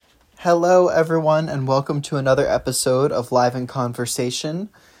Hello, everyone, and welcome to another episode of Live in Conversation.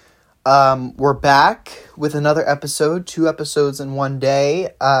 We're back with another episode, 2 episodes in one day,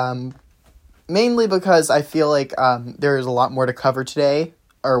 mainly because I feel like there is a lot more to cover today,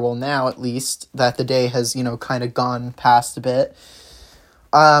 or well, now at least, that the day has, kind of gone past a bit.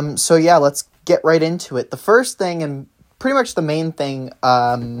 So yeah, let's get right into it. The first thing, and pretty much the main thing,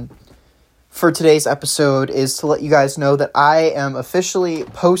 for today's episode is to let you guys know that I am officially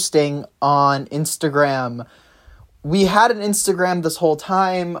posting on Instagram. We had an Instagram this whole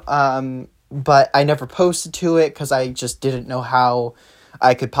time, but I never posted to it because I just didn't know how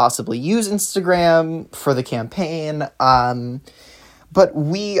I could possibly use Instagram for the campaign. But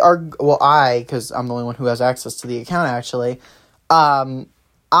because I'm the only one who has access to the account actually, I'm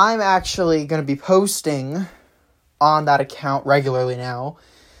actually going to be posting on that account regularly now.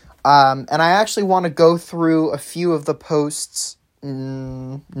 And I actually want to go through a few of the posts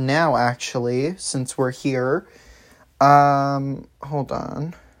now, actually, since we're here. Hold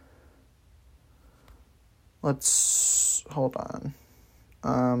on. Hold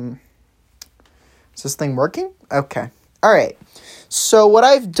on. Is this thing working? Okay. All right. So what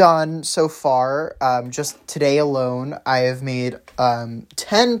I've done so far, just today alone, I have made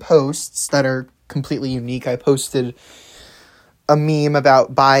 10 posts that are completely unique. I posted a meme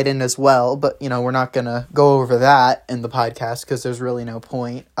about Biden as well, but, we're not going to go over that in the podcast because there's really no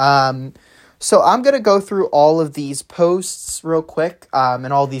point. So I'm going to go through all of these posts real quick,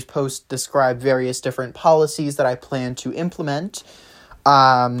 and all these posts describe various different policies that I plan to implement,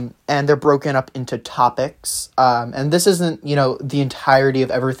 and they're broken up into topics, and this isn't, the entirety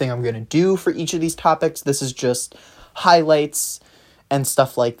of everything I'm going to do for each of these topics. This is just highlights and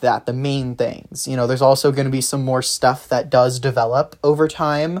stuff like that, the main things. There's also going to be some more stuff that does develop over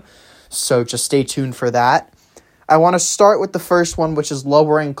time, so just stay tuned for that. I want to start with the first one, which is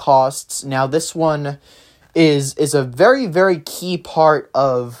lowering costs. Now, this one is a very, very key part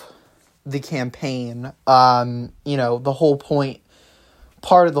of the campaign. The whole point,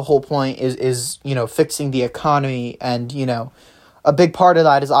 part of the whole point is fixing the economy, and, a big part of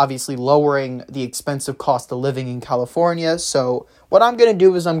that is obviously lowering the expensive cost of living in California. So what I'm going to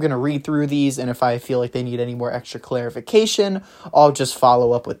do is I'm going to read through these, and if I feel like they need any more extra clarification, I'll just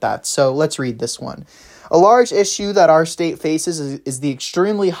follow up with that. So let's read this one. A large issue that our state faces is the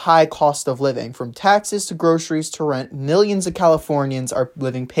extremely high cost of living. From taxes to groceries to rent, millions of Californians are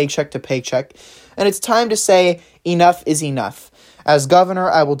living paycheck to paycheck, and it's time to say enough is enough. As governor,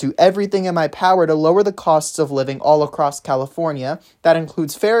 I will do everything in my power to lower the costs of living all across California. That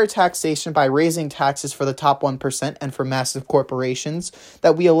includes fairer taxation by raising taxes for the top 1% and for massive corporations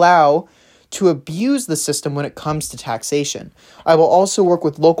that we allow to abuse the system when it comes to taxation. I will also work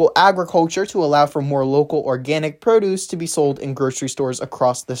with local agriculture to allow for more local organic produce to be sold in grocery stores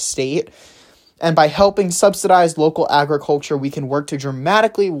across the state. And by helping subsidize local agriculture, we can work to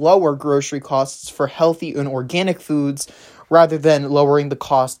dramatically lower grocery costs for healthy and organic foods rather than lowering the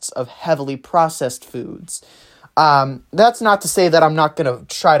costs of heavily processed foods. That's not to say that I'm not going to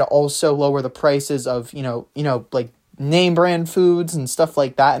try to also lower the prices of, like name brand foods and stuff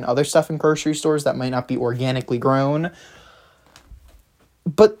like that and other stuff in grocery stores that might not be organically grown.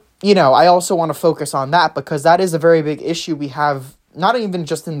 But, I also want to focus on that because that is a very big issue we have, not even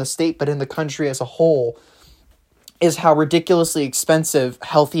just in the state, but in the country as a whole, is how ridiculously expensive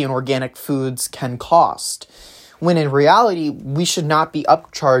healthy and organic foods can cost. When in reality, we should not be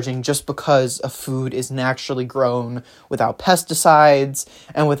upcharging just because a food is naturally grown without pesticides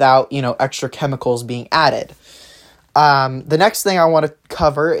and without, extra chemicals being added. The next thing I want to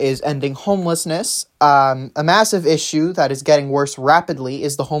cover is ending homelessness. A massive issue that is getting worse rapidly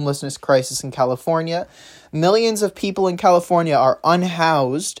is the homelessness crisis in California. Millions of people in California are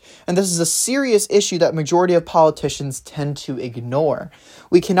unhoused, and this is a serious issue that majority of politicians tend to ignore.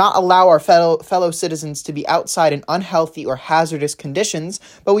 We cannot allow our fellow citizens to be outside in unhealthy or hazardous conditions,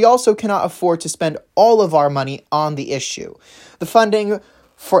 but we also cannot afford to spend all of our money on the issue. The funding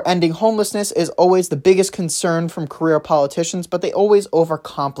for ending homelessness is always the biggest concern from career politicians, but they always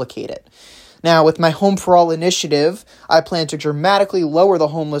overcomplicate it. Now, with my Home for All initiative, I plan to dramatically lower the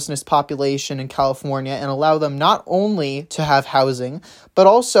homelessness population in California and allow them not only to have housing, but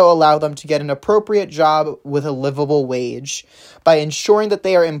also allow them to get an appropriate job with a livable wage. By ensuring that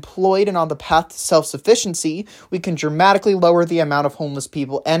they are employed and on the path to self-sufficiency, we can dramatically lower the amount of homeless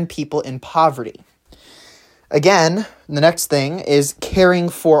people and people in poverty. Again, the next thing is caring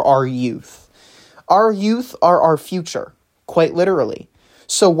for our youth. Our youth are our future, quite literally.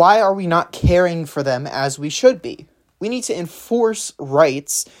 So why are we not caring for them as we should be? We need to enforce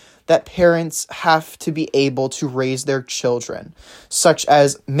rights that parents have to be able to raise their children, such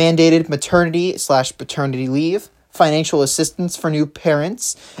as mandated maternity/paternity leave, financial assistance for new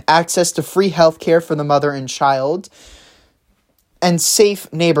parents, access to free healthcare for the mother and child, and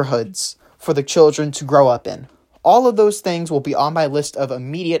safe neighborhoods for the children to grow up in. All of those things will be on my list of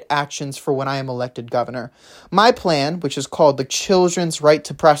immediate actions for when I am elected governor. My plan, which is called the Children's Right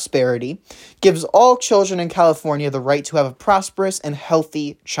to Prosperity, gives all children in California the right to have a prosperous and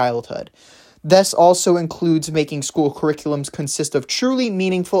healthy childhood. This also includes making school curriculums consist of truly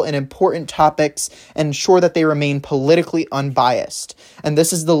meaningful and important topics and ensure that they remain politically unbiased. And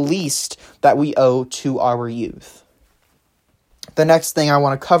this is the least that we owe to our youth. The next thing I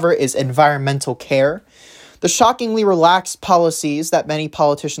want to cover is environmental care. The shockingly relaxed policies that many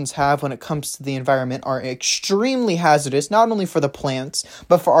politicians have when it comes to the environment are extremely hazardous, not only for the plants,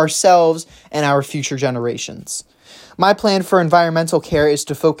 but for ourselves and our future generations. My plan for environmental care is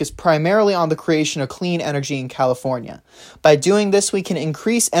to focus primarily on the creation of clean energy in California. By doing this, we can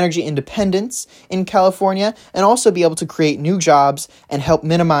increase energy independence in California and also be able to create new jobs and help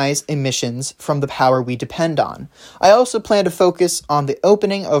minimize emissions from the power we depend on. I also plan to focus on the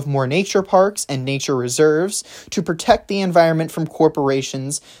opening of more nature parks and nature reserves to protect the environment from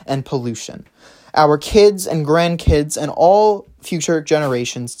corporations and pollution. Our kids and grandkids and all future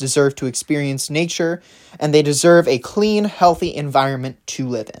generations deserve to experience nature, and they deserve a clean, healthy environment to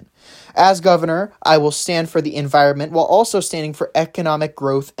live in. As governor, I will stand for the environment while also standing for economic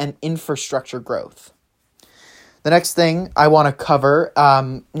growth and infrastructure growth. The next thing I want to cover,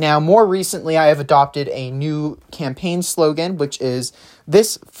 now more recently I have adopted a new campaign slogan, which is,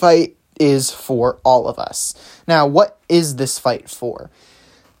 "This fight is for all of us." Now, what is this fight for?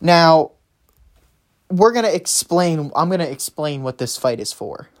 Now, I'm going to explain what this fight is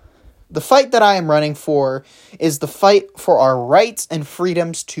for. The fight that I am running for is the fight for our rights and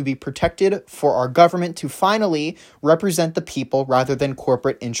freedoms to be protected, for our government to finally represent the people rather than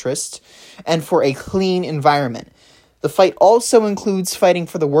corporate interests, and for a clean environment. The fight also includes fighting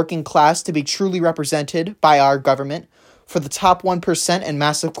for the working class to be truly represented by our government, for the top 1% and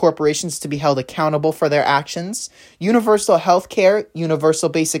massive corporations to be held accountable for their actions, universal health care, universal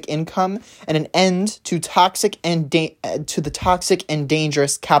basic income, and an end to the toxic and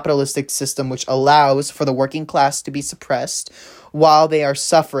dangerous capitalistic system which allows for the working class to be suppressed while they are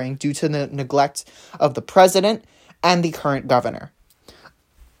suffering due to the neglect of the president and the current governor.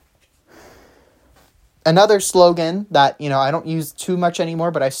 Another slogan that, I don't use too much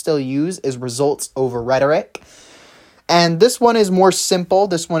anymore, but I still use is results over rhetoric. And this one is more simple,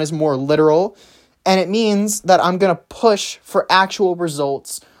 this one is more literal, and it means that I'm going to push for actual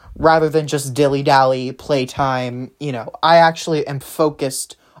results rather than just dilly-dally, playtime. I actually am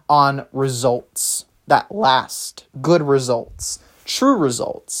focused on results that last, good results, true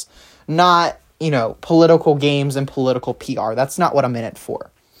results, not, political games and political PR. That's not what I'm in it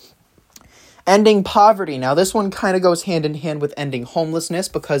for. Ending poverty. Now, this one kind of goes hand in hand with ending homelessness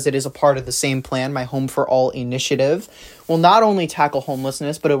because it is a part of the same plan. My Home for All initiative will not only tackle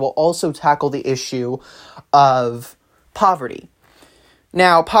homelessness, but it will also tackle the issue of poverty.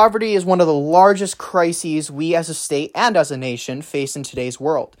 Now, poverty is one of the largest crises we as a state and as a nation face in today's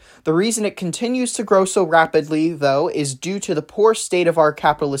world. The reason it continues to grow so rapidly, though, is due to the poor state of our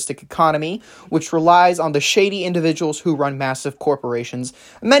capitalistic economy, which relies on the shady individuals who run massive corporations,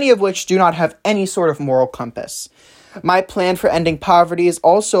 many of which do not have any sort of moral compass. My plan for ending poverty is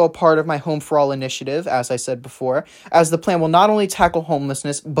also a part of my Home for All initiative, as I said before, as the plan will not only tackle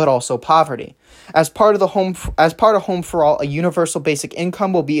homelessness, but also poverty. As part of Home for All, a universal basic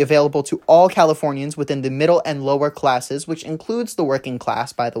income will be available to all Californians within the middle and lower classes, which includes the working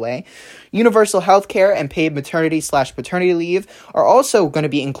class, by the way. Universal health care and paid maternity/paternity leave are also going to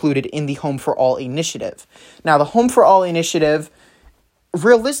be included in the Home for All initiative. Now, the Home for All initiative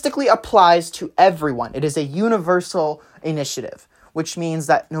realistically applies to everyone. It is a universal initiative, which means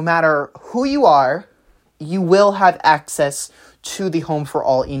that no matter who you are, you will have access to the Home for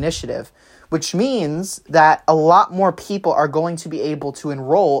All initiative, which means that a lot more people are going to be able to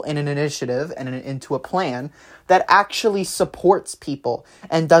enroll in an initiative and into a plan that actually supports people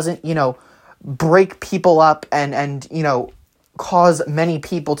and doesn't, break people up and cause many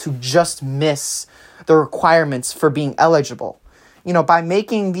people to just miss the requirements for being eligible. By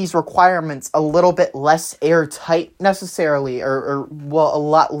making these requirements a little bit less airtight necessarily, or a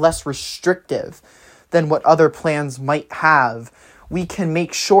lot less restrictive than what other plans might have, we can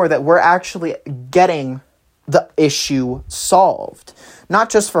make sure that we're actually getting the issue solved. Not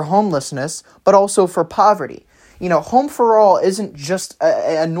just for homelessness, but also for poverty. Home for All isn't just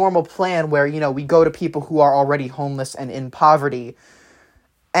a normal plan where, we go to people who are already homeless and in poverty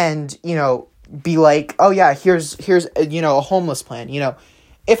and, be like, oh yeah, here's a homeless plan.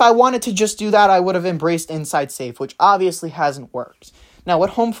 If I wanted to just do that, I would have embraced Inside Safe, which obviously hasn't worked. Now,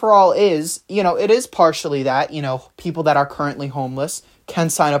 what Home for All is, it is partially that, people that are currently homeless can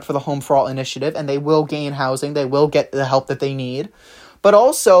sign up for the Home for All initiative, and they will gain housing. They will get the help that they need. But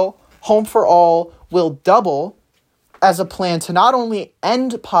also, Home for All will double as a plan to not only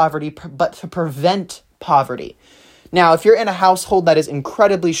end poverty, but to prevent poverty. Now, if you're in a household that is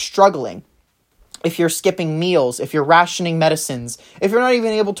incredibly struggling, if you're skipping meals, if you're rationing medicines, if you're not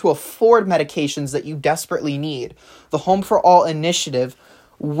even able to afford medications that you desperately need, the Home for All initiative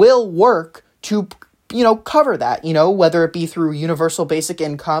will work to, cover that, whether it be through universal basic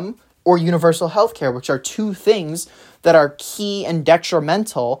income or universal health care, which are two things that are key and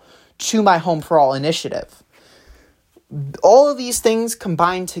detrimental to my Home for All initiative. All of these things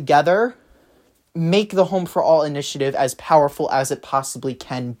combined together make the Home for All initiative as powerful as it possibly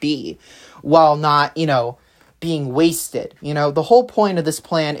can be, while not, being wasted. The whole point of this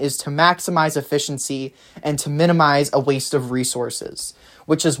plan is to maximize efficiency and to minimize a waste of resources,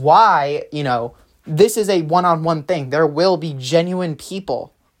 which is why, this is a one-on-one thing. There will be genuine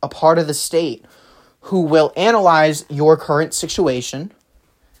people, a part of the state, who will analyze your current situation,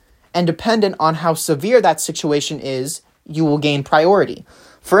 and dependent on how severe that situation is, you will gain priority.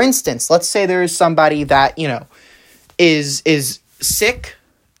 For instance, let's say there is somebody that, is sick,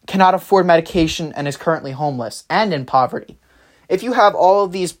 cannot afford medication, and is currently homeless and in poverty. If you have all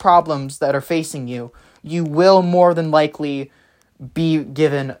of these problems that are facing you, you will more than likely be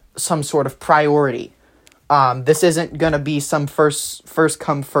given some sort of priority. This isn't going to be some first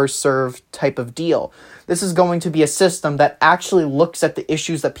come, first serve type of deal. This is going to be a system that actually looks at the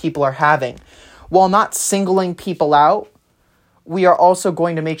issues that people are having. While not singling people out, we are also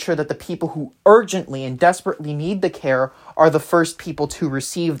going to make sure that the people who urgently and desperately need the care are the first people to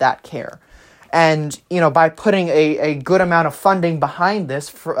receive that care. And, by putting a good amount of funding behind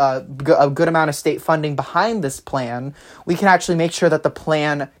this, a good amount of state funding behind this plan, we can actually make sure that the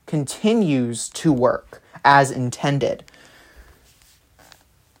plan continues to work as intended.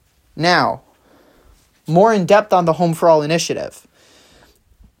 Now, more in depth on the Home for All initiative.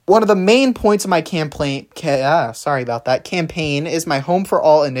 One of the main points of my campaign is my Home for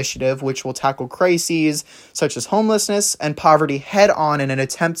All initiative, which will tackle crises such as homelessness and poverty head on in an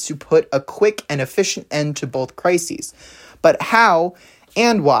attempt to put a quick and efficient end to both crises. But how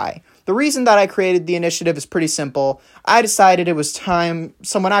and why? The reason that I created the initiative is pretty simple. I decided it was time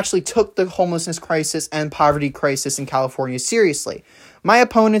someone actually took the homelessness crisis and poverty crisis in California seriously. My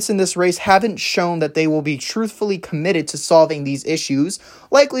opponents in this race haven't shown that they will be truthfully committed to solving these issues,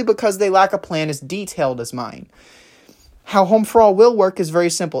 likely because they lack a plan as detailed as mine. How Home for All will work is very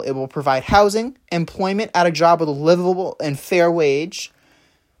simple. It will provide housing, employment at a job with a livable and fair wage,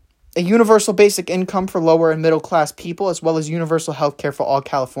 a universal basic income for lower and middle class people, as well as universal health care for all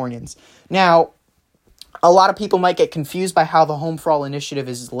Californians. Now, a lot of people might get confused by how the Home for All initiative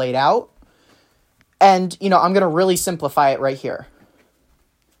is laid out. And, I'm going to really simplify it right here.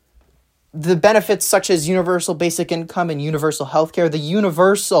 The benefits such as universal basic income and universal health care, the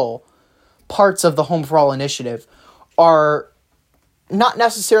universal parts of the Home for All initiative, are not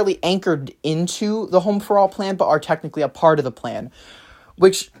necessarily anchored into the Home for All plan, but are technically a part of the plan,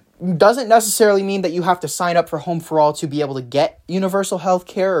 which doesn't necessarily mean that you have to sign up for Home for All to be able to get universal health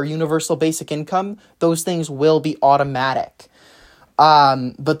care or universal basic income. Those things will be automatic.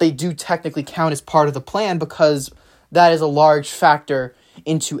 But they do technically count as part of the plan because that is a large factor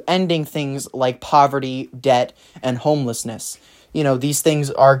into ending things like poverty, debt, and homelessness. These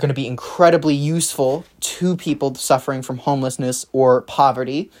things are going to be incredibly useful to people suffering from homelessness or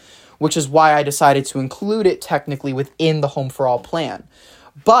poverty, which is why I decided to include it technically within the Home for All plan.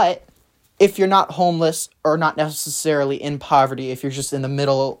 But if you're not homeless or not necessarily in poverty, if you're just in the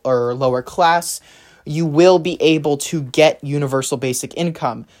middle or lower class, you will be able to get universal basic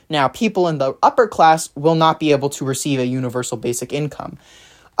income. Now, people in the upper class will not be able to receive a universal basic income,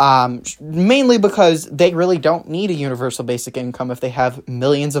 mainly because they really don't need a universal basic income if they have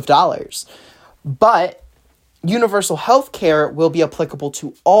millions of dollars. But universal health care will be applicable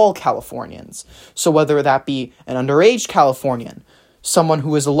to all Californians. So whether that be an underage Californian, someone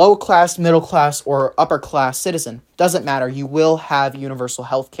who is a low class, middle class, or upper class citizen, doesn't matter. You will have universal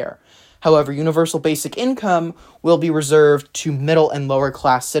health care. However, universal basic income will be reserved to middle and lower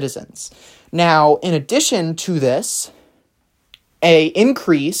class citizens. Now, in addition to this, an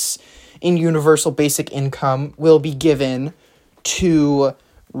increase in universal basic income will be given to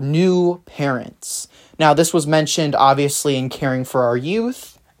new parents. Now, this was mentioned, obviously, in Caring for Our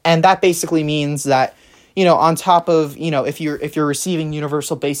Youth, and that basically means that on top of, if you're receiving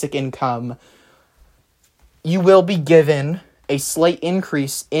universal basic income, you will be given a slight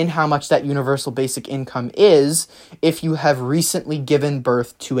increase in how much that universal basic income is if you have recently given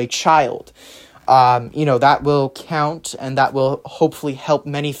birth to a child. That will count, and that will hopefully help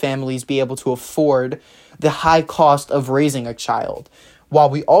many families be able to afford the high cost of raising a child, while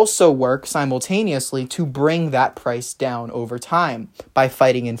we also work simultaneously to bring that price down over time by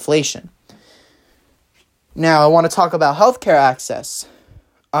fighting inflation. Now, I want to talk about healthcare access.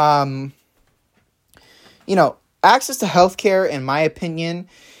 Access to healthcare, in my opinion,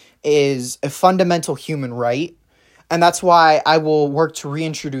 is a fundamental human right. And that's why I will work to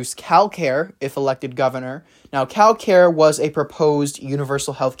reintroduce CalCare if elected governor. Now, CalCare was a proposed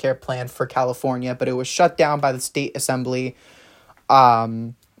universal healthcare plan for California, but it was shut down by the state assembly. Or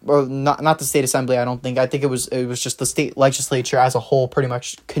not the state assembly, I don't think. I think it was just the state legislature as a whole pretty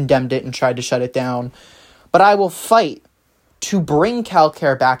much condemned it and tried to shut it down. But I will fight to bring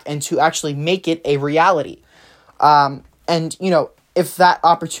CalCare back and to actually make it a reality. If that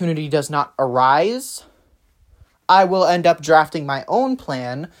opportunity does not arise, I will end up drafting my own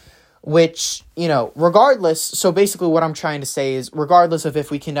plan, which, regardless, so basically what I'm trying to say is, regardless of if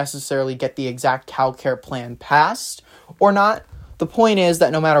we can necessarily get the exact CalCare plan passed or not, the point is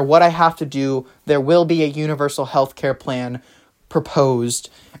that no matter what I have to do, there will be a universal healthcare plan proposed,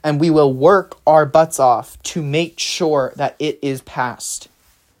 and we will work our butts off to make sure that it is passed.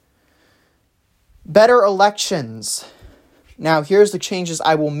 Better elections. Now, here's the changes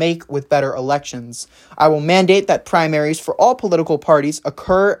I will make with better elections. I will mandate that primaries for all political parties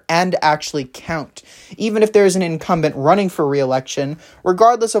occur and actually count, even if there is an incumbent running for re-election,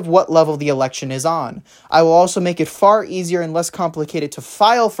 regardless of what level the election is on. I will also make it far easier and less complicated to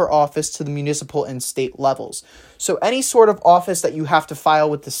file for office to the municipal and state levels. So any sort of office that you have to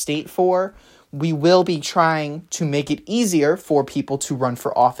file with the state for, we will be trying to make it easier for people to run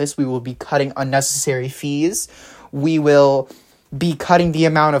for office. We will be cutting unnecessary fees. We will be cutting the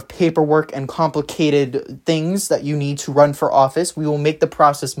amount of paperwork and complicated things that you need to run for office. We will make the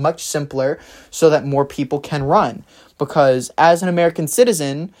process much simpler so that more people can run. Because as an American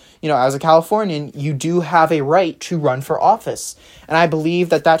citizen, as a Californian, you do have a right to run for office. And I believe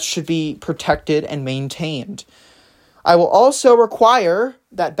that that should be protected and maintained. I will also require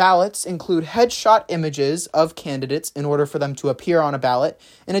that ballots include headshot images of candidates in order for them to appear on a ballot.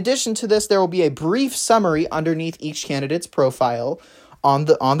 In addition to this, there will be a brief summary underneath each candidate's profile on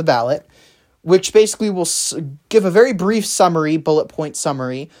the ballot, which basically will give a very brief summary, bullet point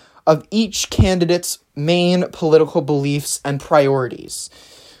summary, of each candidate's main political beliefs and priorities.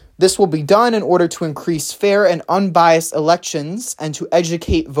 This will be done in order to increase fair and unbiased elections and to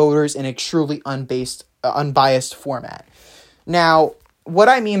educate voters in a truly unbiased format. Now, what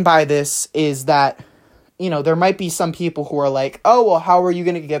I mean by this is that, there might be some people who are like, oh, well, how are you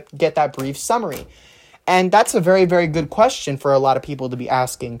going to get that brief summary? And that's a very, very good question for a lot of people to be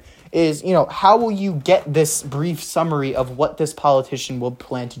asking is, how will you get this brief summary of what this politician will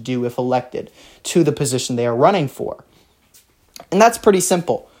plan to do if elected to the position they are running for? And that's pretty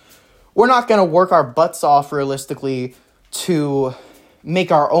simple. We're not going to work our butts off realistically to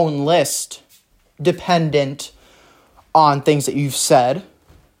make our own list dependent on things that you've said,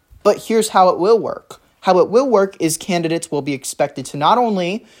 but here's how it will work. How it will work is candidates will be expected to not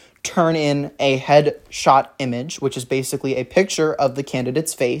only turn in a headshot image, which is basically a picture of the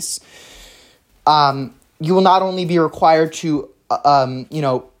candidate's face. You will not only be required to,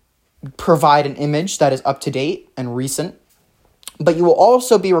 provide an image that is up to date and recent, but you will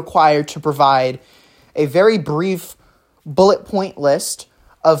also be required to provide a very brief bullet point list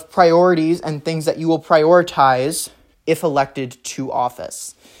of priorities and things that you will prioritize if elected to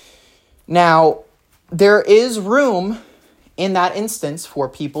office. Now, there is room in that instance for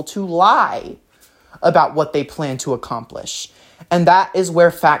people to lie about what they plan to accomplish. And that is where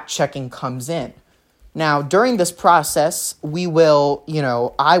fact-checking comes in. Now, during this process, I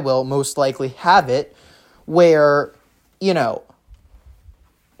will most likely have it where,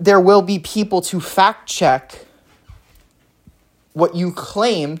 there will be people to fact-check what you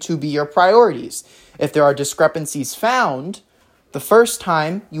claim to be your priorities. If there are discrepancies found, the first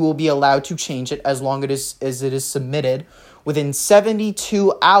time you will be allowed to change it as long as it is submitted within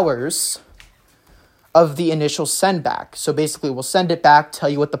 72 hours of the initial send back. So basically we'll send it back, tell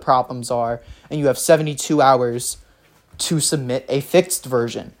you what the problems are, and you have 72 hours to submit a fixed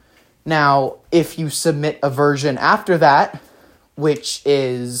version. Now, if you submit a version after that, which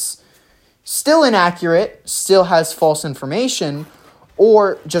is still inaccurate, still has false information,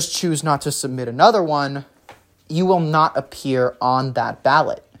 or just choose not to submit another one, you will not appear on that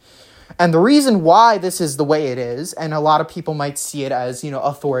ballot. And the reason why this is the way it is, and a lot of people might see it as,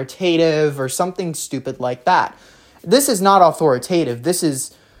 authoritative or something stupid like that. This is not authoritative. This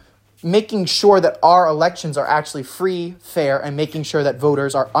is making sure that our elections are actually free, fair, and making sure that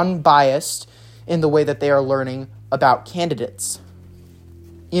voters are unbiased in the way that they are learning about candidates.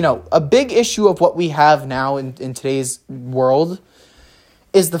 A big issue of what we have now in today's world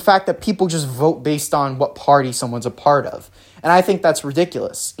is the fact that people just vote based on what party someone's a part of. And I think that's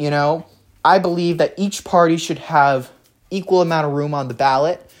ridiculous. I believe that each party should have equal amount of room on the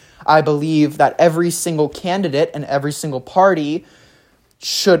ballot. I believe that every single candidate and every single party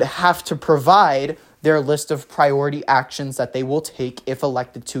should have to provide their list of priority actions that they will take if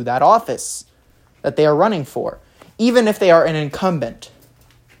elected to that office that they are running for, even if they are an incumbent.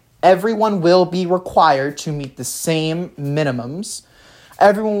 Everyone will be required to meet the same minimums.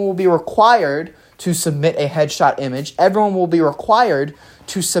 Everyone will be required to submit a headshot image. Everyone will be required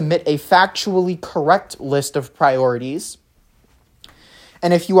to submit a factually correct list of priorities.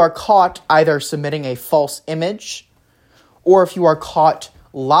 And if you are caught either submitting a false image or if you are caught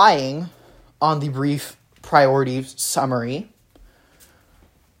lying on the brief priority summary,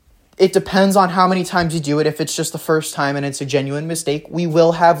 it depends on how many times you do it. If it's just the first time and it's a genuine mistake, we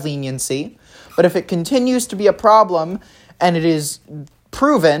will have leniency. But if it continues to be a problem and it is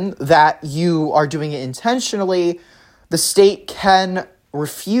proven that you are doing it intentionally, the state can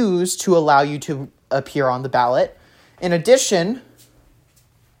refuse to allow you to appear on the ballot. In addition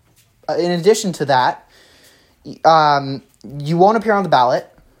to that, you won't appear on the ballot,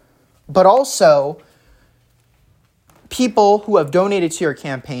 but also people who have donated to your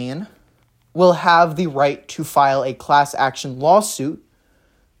campaign will have the right to file a class action lawsuit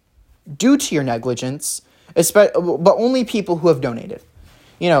due to your negligence, but only people who have donated.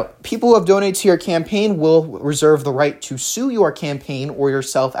 People who have donated to your campaign will reserve the right to sue your campaign or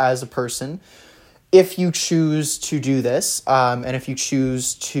yourself as a person if you choose to do this, and if you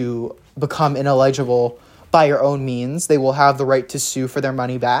choose to become ineligible by your own means, they will have the right to sue for their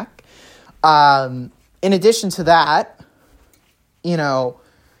money back. In addition to that,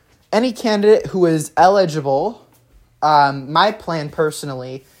 any candidate who is eligible, my plan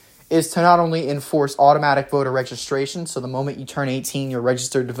personally is to not only enforce automatic voter registration, so the moment you turn 18, you're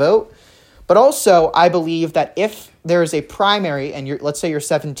registered to vote, but also I believe that if there is a primary, and let's say you're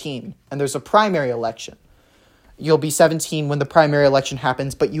 17, and there's a primary election, you'll be 17 when the primary election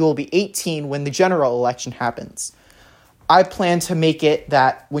happens, but you will be 18 when the general election happens. I plan to make it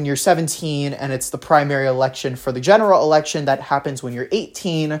that when you're 17 and it's the primary election for the general election that happens when you're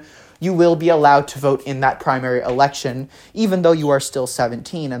 18, you will be allowed to vote in that primary election, even though you are still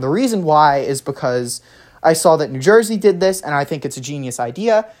 17. And the reason why is because I saw that New Jersey did this, and I think it's a genius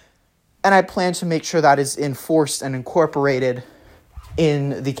idea, and I plan to make sure that is enforced and incorporated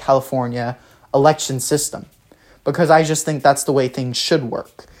in the California election system, because I just think that's the way things should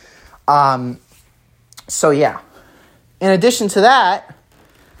work. So yeah. In addition to that,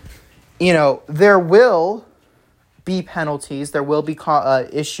 there will be penalties, there will be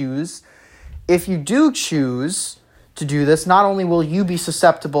issues. If you do choose to do this, not only will you be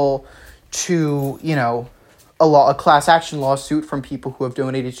susceptible to, a class action lawsuit from people who have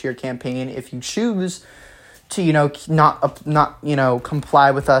donated to your campaign if you choose to, not comply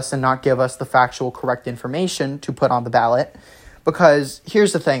with us and not give us the factual correct information to put on the ballot. Because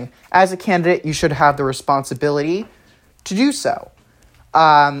here's the thing, as a candidate, you should have the responsibility to do so.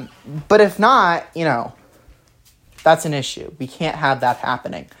 But if not, that's an issue. We can't have that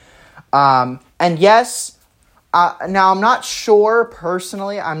happening. And yes, now I'm not sure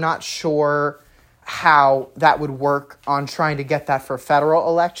personally, how that would work on trying to get that for federal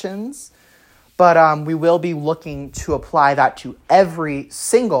elections. But we will be looking to apply that to every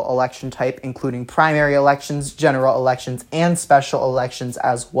single election type, including primary elections, general elections, and special elections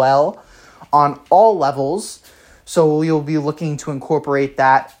as well, on all levels. So we'll be looking to incorporate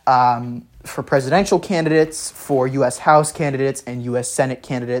that for presidential candidates, for U.S. House candidates, and U.S. Senate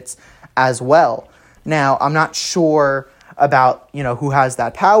candidates as well. Now, I'm not sure about, who has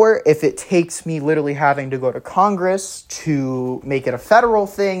that power. If it takes me literally having to go to Congress to make it a federal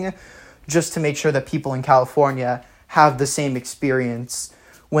thing, just to make sure that people in California have the same experience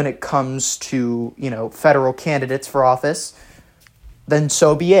when it comes to, federal candidates for office, then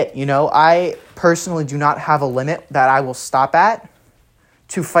so be it. I personally do not have a limit that I will stop at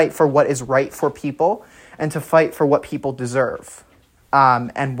to fight for what is right for people and to fight for what people deserve.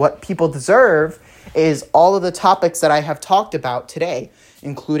 And what people deserve is all of the topics that I have talked about today,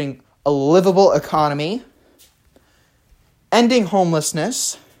 including a livable economy, ending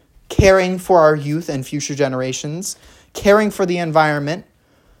homelessness, caring for our youth and future generations, caring for the environment,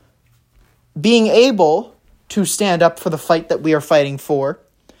 being able to stand up for the fight that we are fighting for,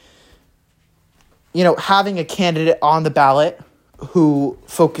 having a candidate on the ballot who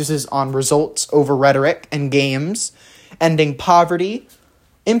focuses on results over rhetoric and games, ending poverty,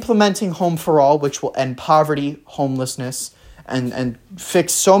 implementing Home for All, which will end poverty, homelessness, and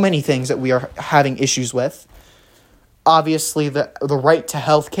fix so many things that we are having issues with. Obviously, the right to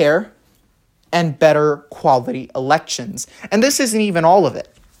health care and better quality elections. And this isn't even all of it.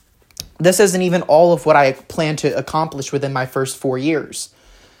 This isn't even all of what I plan to accomplish within my first 4 years.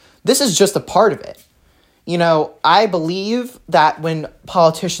 This is just a part of it. I believe that when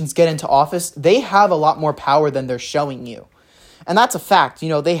politicians get into office, they have a lot more power than they're showing you. And that's a fact.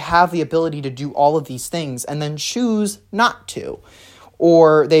 They have the ability to do all of these things and then choose not to.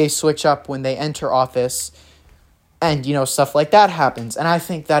 Or they switch up when they enter office and, stuff like that happens. And I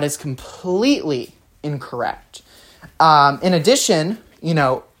think that is completely incorrect. In addition,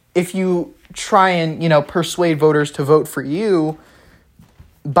 if you try and, persuade voters to vote for you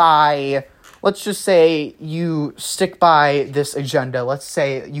by, let's just say you stick by this agenda. Let's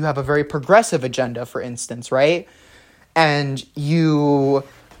say you have a very progressive agenda, for instance, right? And you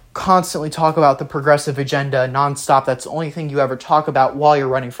constantly talk about the progressive agenda nonstop. That's the only thing you ever talk about while you're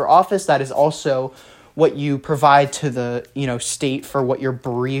running for office. That is also what you provide to the, state for what your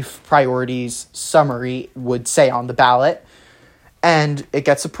brief priorities summary would say on the ballot. And it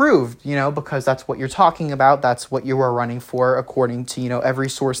gets approved, because that's what you're talking about. That's what you are running for according to, every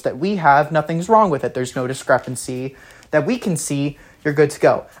source that we have. Nothing's wrong with it. There's no discrepancy that we can see. You're good to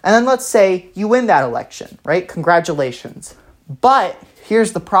go. And then let's say you win that election, right? Congratulations. But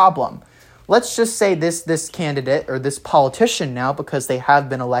here's the problem. Let's just say this candidate or this politician now, because they have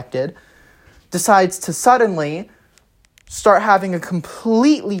been elected, decides to suddenly start having a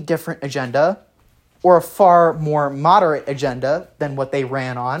completely different agenda or a far more moderate agenda than what they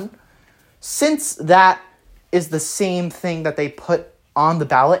ran on. Since that is the same thing that they put on the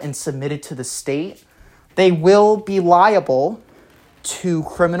ballot and submitted to the state, they will be liable to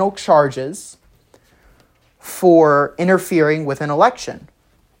criminal charges for interfering with an election.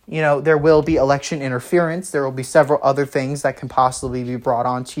 There will be election interference. There will be several other things that can possibly be brought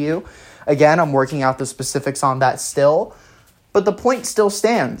onto you. Again, I'm working out the specifics on that still, but the point still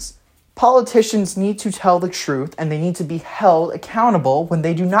stands. Politicians need to tell the truth, and they need to be held accountable when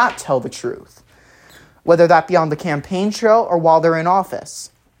they do not tell the truth, whether that be on the campaign trail or while they're in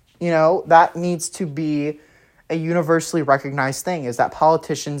office. That needs to be a universally recognized thing, is that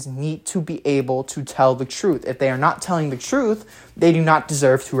politicians need to be able to tell the truth. If they are not telling the truth, they do not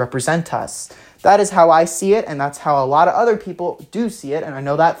deserve to represent us. That is how I see it, and that's how a lot of other people do see it, and I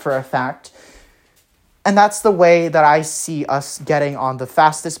know that for a fact. And that's the way that I see us getting on the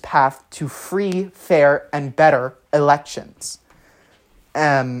fastest path to free, fair, and better elections.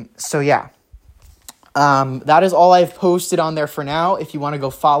 So yeah. That is all I've posted on there for now. If you want to go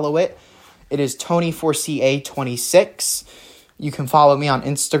follow it, it is Tony4CA26. You can follow me on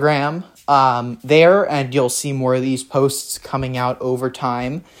Instagram there, and you'll see more of these posts coming out over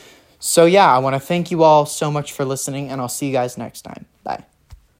time. So yeah, I want to thank you all so much for listening, and I'll see you guys next time. Bye.